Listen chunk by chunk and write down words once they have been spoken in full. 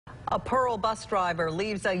A Pearl bus driver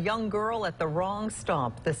leaves a young girl at the wrong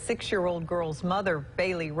stop. The 6-year-old girl's mother,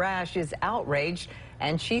 Bailey Rash, is outraged,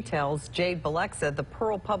 and she tells Jade Balexa the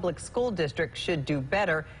Pearl Public School District should do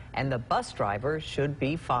better and the bus driver should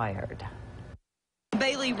be fired.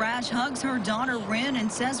 Bailey Rash hugs her daughter Ren and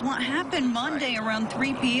says what happened Monday around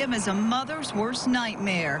 3 p.m. is a mother's worst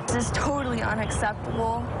nightmare. This is totally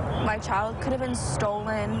unacceptable. My child could have been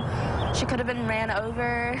stolen. She could have been ran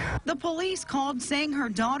over. The police called saying her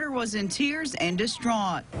daughter was in tears and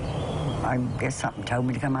distraught. I guess something told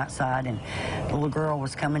me to come outside, and the little girl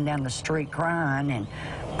was coming down the street crying, and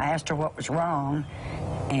I asked her what was wrong,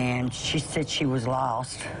 and she said she was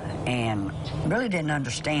lost and really didn't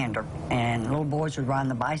understand her. And little boys would ride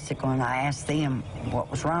the bicycle, and I asked them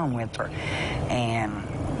what was wrong with her, and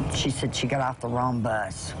she said she got off the wrong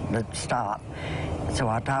bus, the stop. So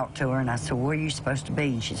I talked to her, and I said, where are you supposed to be?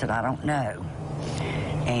 And she said, I don't know.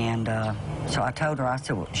 And so I told her, I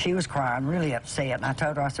said, well, she was crying, really upset, and I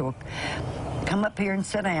told her, I said, well, come up here and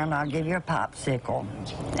sit down, I'll give you a popsicle.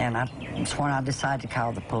 And that's when I decided to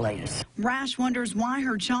call the police. Rash wonders why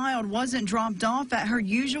her child wasn't dropped off at her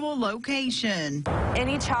usual location.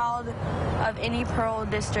 Any child of any Pearl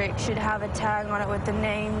district should have a tag on it with the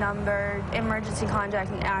name, number, emergency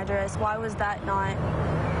contact, and address. Why was that not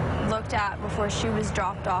looked at before she was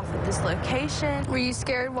dropped off at this location? Were you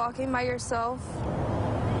scared walking by yourself?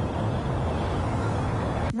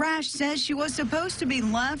 Rash says she was supposed to be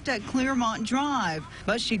left at Claremont Drive,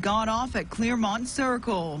 but she got off at Claremont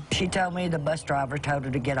Circle. She told me the bus driver told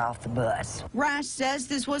her to get off the bus. Rash says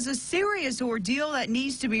this was a serious ordeal that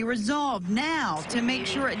needs to be resolved now to make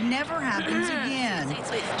sure it never happens again.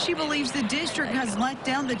 She believes the district has let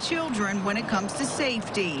down the children when it comes to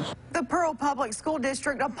safety. The Pearl Public School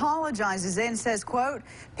District apologizes and says, quote,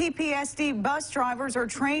 PPSD bus drivers are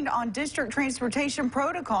trained on district transportation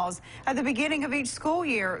protocols at the beginning of each school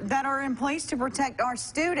year that are in place to protect our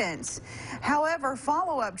students. However,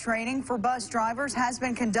 follow-up training for bus drivers has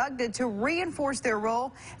been conducted to reinforce their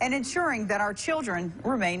role in ensuring that our children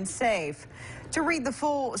remain safe. To read the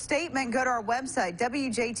full statement, go to our website,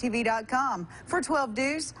 WJTV.com. For 12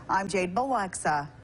 News, I'm Jade Balexa.